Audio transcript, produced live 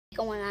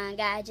going on,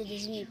 guys? It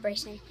is me,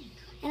 Bryson,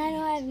 and I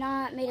know I have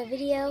not made a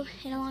video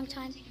in a long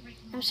time.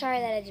 I'm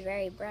sorry that it's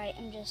very bright.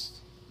 I'm just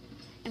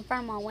in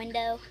front of my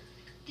window,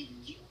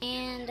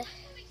 and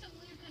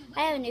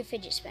I have a new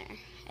fidget spinner.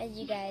 As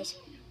you guys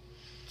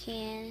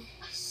can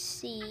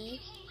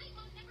see,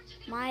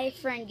 my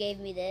friend gave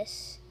me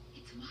this,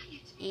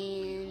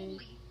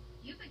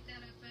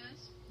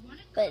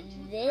 but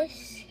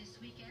this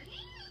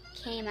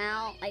came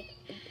out like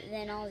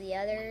than all the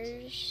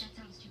others.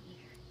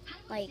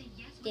 Like,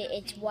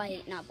 it's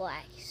white, not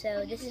black.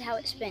 So this is how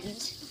it spins.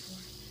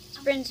 It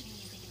spins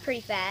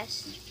pretty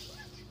fast.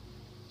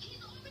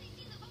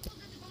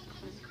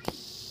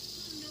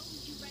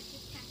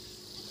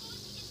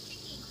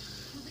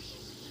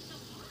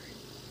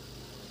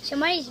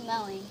 Somebody's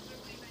mowing.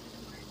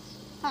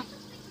 Huh.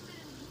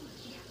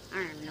 I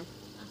don't know.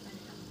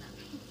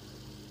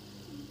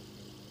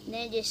 And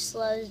then it just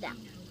slows down.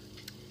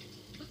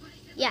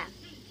 Yeah.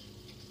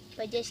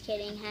 But just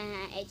kidding,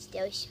 it's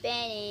still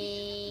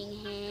spinning.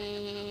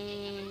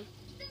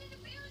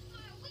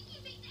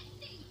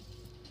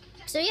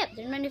 So yeah,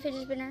 there's my new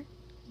fidget spinner.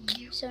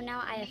 So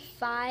now I have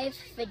 5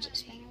 fidget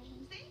spinners.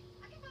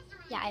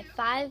 Yeah, I have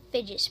 5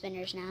 fidget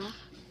spinners now.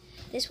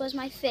 This was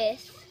my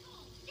 5th.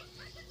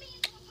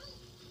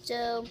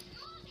 So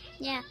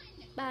yeah,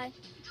 bye.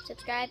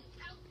 Subscribe.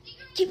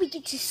 Can we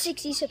get to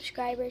 60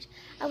 subscribers?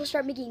 I will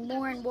start making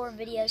more and more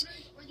videos.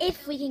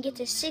 If we can get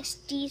to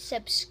 60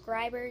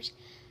 subscribers,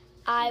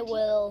 I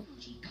will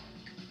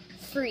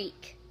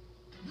freak.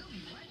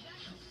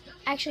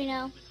 Actually,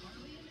 no.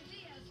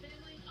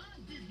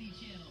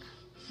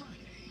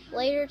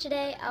 Later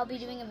today, I'll be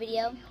doing a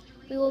video.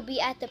 We will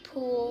be at the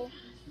pool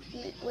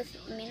with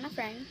me and my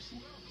friend.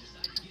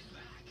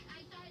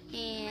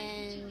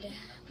 And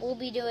we'll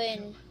be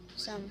doing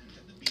some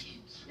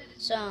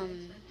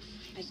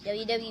like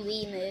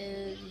WWE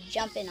moves,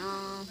 jumping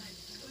off.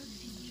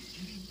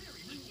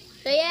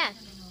 So yeah.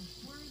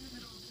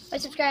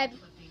 Subscribe.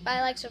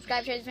 Bye, like,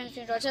 subscribe, share,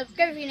 subscribe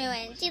if you're new,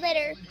 and see you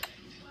later.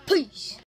 Peace.